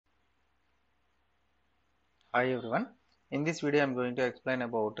Hi everyone. In this video I am going to explain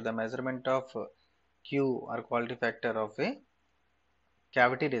about the measurement of Q or quality factor of a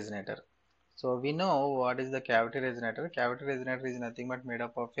cavity resonator. So we know what is the cavity resonator. Cavity resonator is nothing but made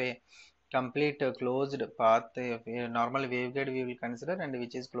up of a complete closed path. A normal waveguide we will consider and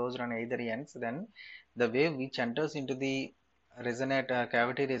which is closed on either ends. Then the wave which enters into the resonator,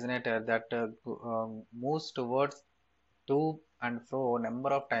 cavity resonator that moves towards to and fro number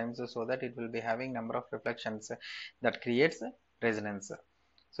of times so that it will be having number of reflections that creates resonance.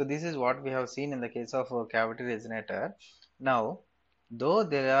 So this is what we have seen in the case of cavity resonator. Now though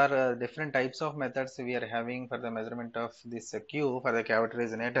there are different types of methods we are having for the measurement of this Q for the cavity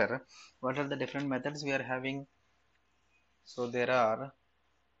resonator, what are the different methods we are having? So there are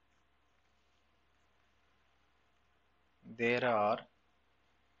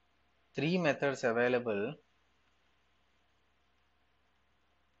three methods available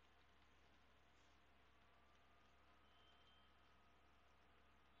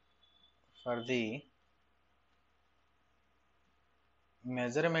for the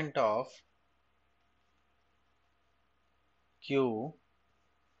measurement of Q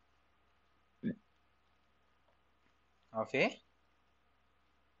of a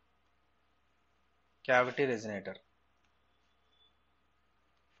cavity resonator.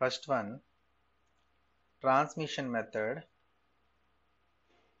 First one, transmission method.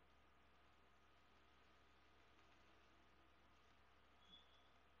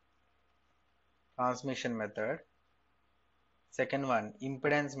 Transmission method. Second one,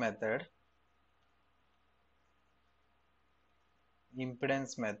 impedance method.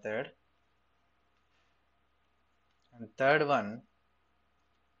 Impedance method. And third one,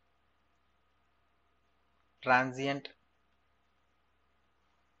 transient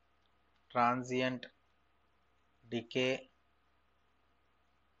decay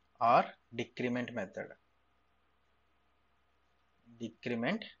or decrement method.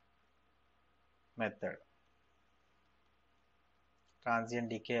 Decrement method. Transient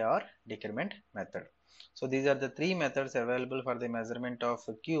decay or decrement method. So these are the three methods available for the measurement of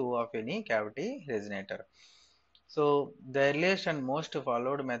Q of any cavity resonator. So the earliest and most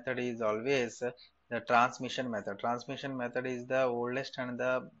followed method is always the transmission method. Transmission method is the oldest and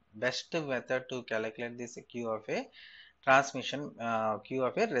the best method to calculate this Q of a transmission Q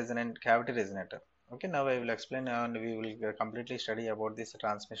of a resonant cavity resonator. Okay, now I will explain and we will completely study about this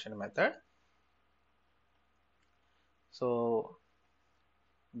transmission method. So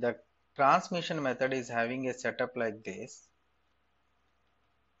the transmission method is having a setup like this.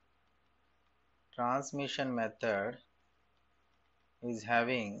 Transmission method is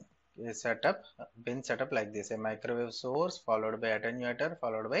having a been set up like this: a microwave source followed by attenuator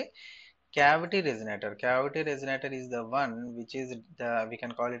followed by cavity resonator. Cavity resonator is the one which is we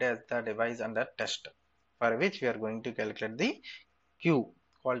can call it as the device under test, for which we are going to calculate the Q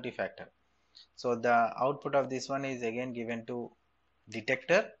quality factor. So the output of this one is again given to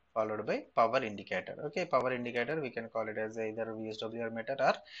detector followed by power indicator. Okay, power indicator we can call it as either VSWR meter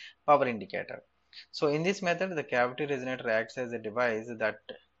or power indicator. So in this method the cavity resonator acts as a device that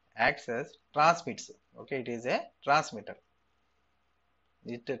transmits. Okay, it is a transmitter.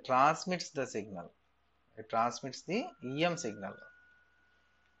 It transmits the signal. It transmits the EM signal.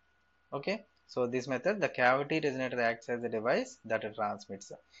 Okay, so this method the cavity resonator acts as a device that it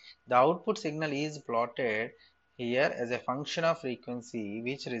transmits. The output signal is plotted here as a function of frequency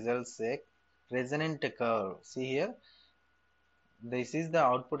which results a resonant curve. See here, this is the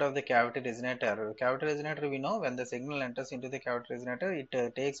output of the cavity resonator. Cavity resonator, we know when the signal enters into the cavity resonator,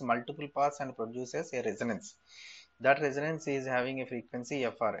 it takes multiple paths and produces a resonance. That resonance is having a frequency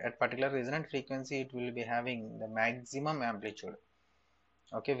FR. At particular resonant frequency, it will be having the maximum amplitude.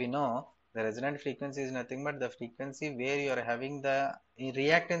 Okay, we know the resonant frequency is nothing but the frequency where you are having the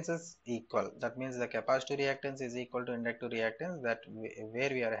reactance is equal. That means the capacitive reactance is equal to inductive reactance, that where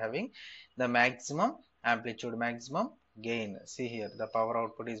we are having the maximum amplitude, maximum gain. See here, the power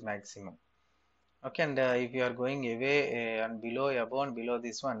output is maximum. Okay, and if you are going away and below, above and below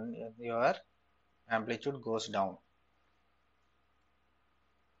this one, your amplitude goes down.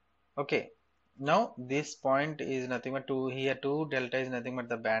 Okay, now this point is nothing but 2 here, 2 delta is nothing but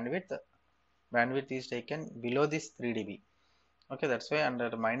the bandwidth. Bandwidth is taken below this 3 dB. Okay, that's why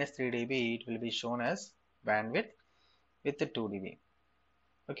under minus 3 dB it will be shown as bandwidth with the 2 dB.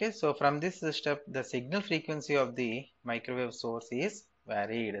 Okay, so from this step the signal frequency of the microwave source is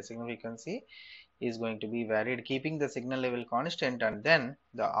varied. The signal frequency is going to be varied, keeping the signal level constant, and then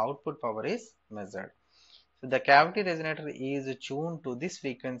the output power is measured. So the cavity resonator is tuned to this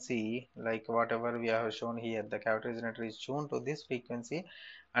frequency, like whatever we have shown here. The cavity resonator is tuned to this frequency,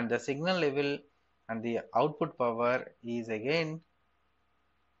 and the signal level and the output power is again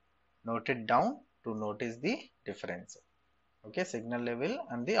noted down to notice the difference. Okay, signal level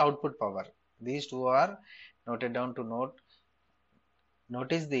and the output power, these two are noted down to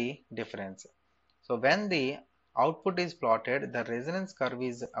notice the difference. So when the output is plotted, the resonance curve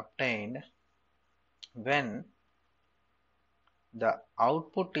is obtained. When the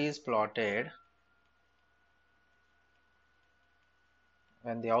output is plotted,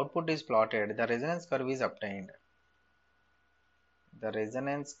 the resonance curve is obtained. The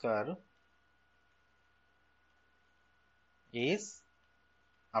resonance curve is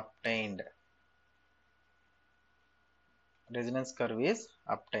obtained. Resonance curve is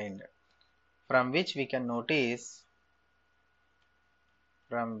obtained, from which we can notice,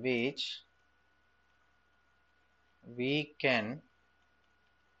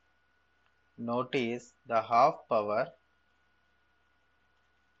 the half power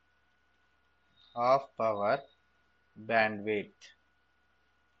bandwidth,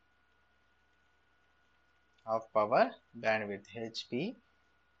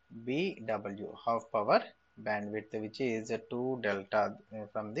 HPBW, half power bandwidth, which is 2 delta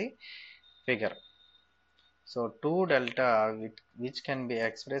from the figure. So 2 delta, which can be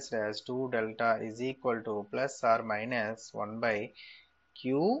expressed as 2 delta is equal to plus or minus 1 by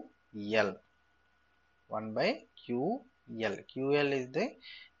QL. 1 by QL. QL is the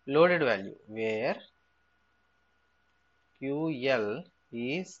loaded value, where QL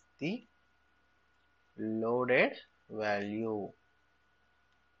is the loaded value.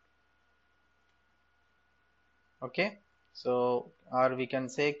 Okay, so or we can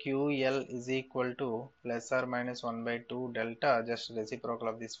say QL is equal to plus or minus 1 by 2 delta, just reciprocal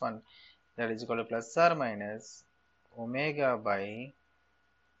of this one, that is equal to plus or minus omega by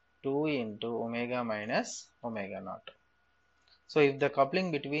 2 into omega minus omega naught. So if the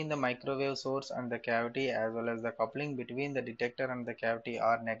coupling between the microwave source and the cavity, as well as the coupling between the detector and the cavity,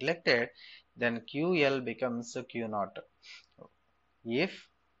 are neglected, then QL becomes Q naught. If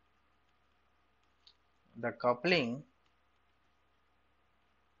the coupling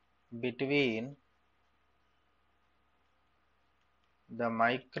between the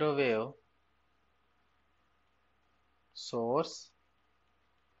microwave source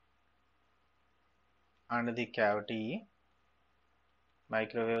and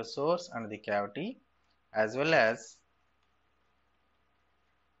the cavity, as well as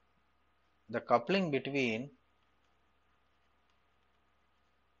the coupling between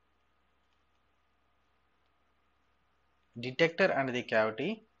detector and the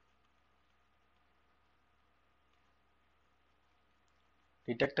cavity,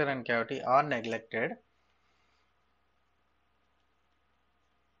 are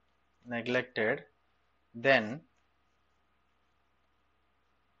neglected, then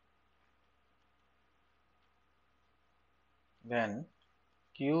when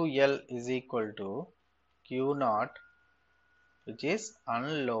QL is equal to Q naught, which is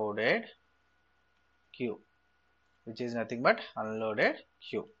unloaded Q, which is nothing but unloaded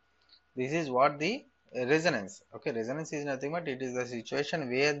Q. This is what the resonance. Okay, resonance is nothing but it is the situation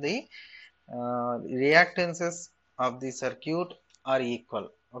where the reactances of the circuit are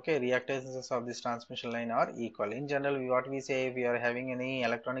equal. Okay, reactances of this transmission line are equal. In general, what we say, if we are having any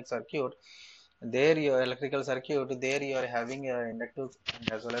electronic circuit, there your electrical circuit, there you are having inductive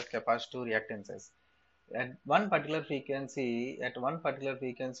and as well as capacitive reactances. At one particular frequency,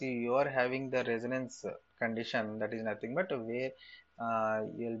 you are having the resonance condition, that is nothing but where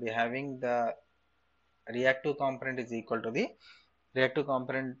you will be having the reactive component is equal to the reactive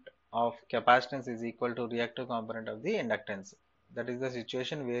component of capacitance is equal to reactive component of the inductance. That is the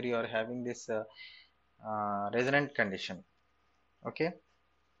situation where you are having this resonant condition. Okay,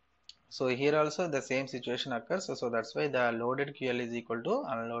 so here also the same situation occurs, so that's why the loaded QL is equal to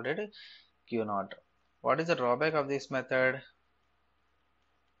unloaded Q naught. What is the drawback of this method?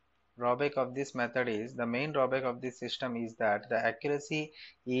 The main drawback of this system is that the accuracy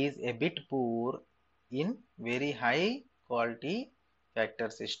is a bit poor in very high quality factor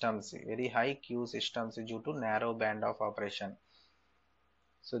systems, very high Q systems, due to narrow band of operation.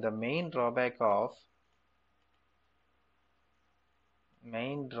 So the main drawback of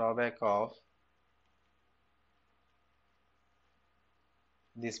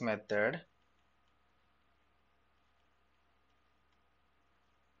this method,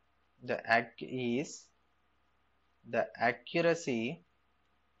 the accuracy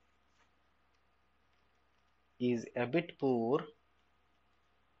is a bit poor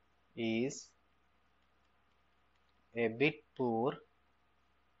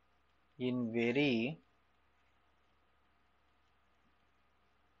in very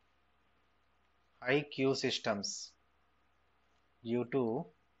high Q systems due to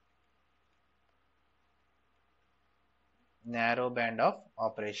narrow band of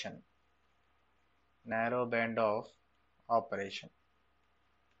operation. Narrow band of operation.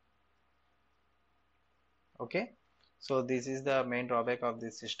 Okay. So this is the main drawback of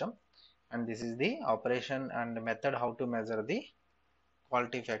this system, and this is the operation and method how to measure the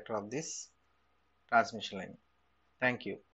quality factor of this transmission line. Thank you.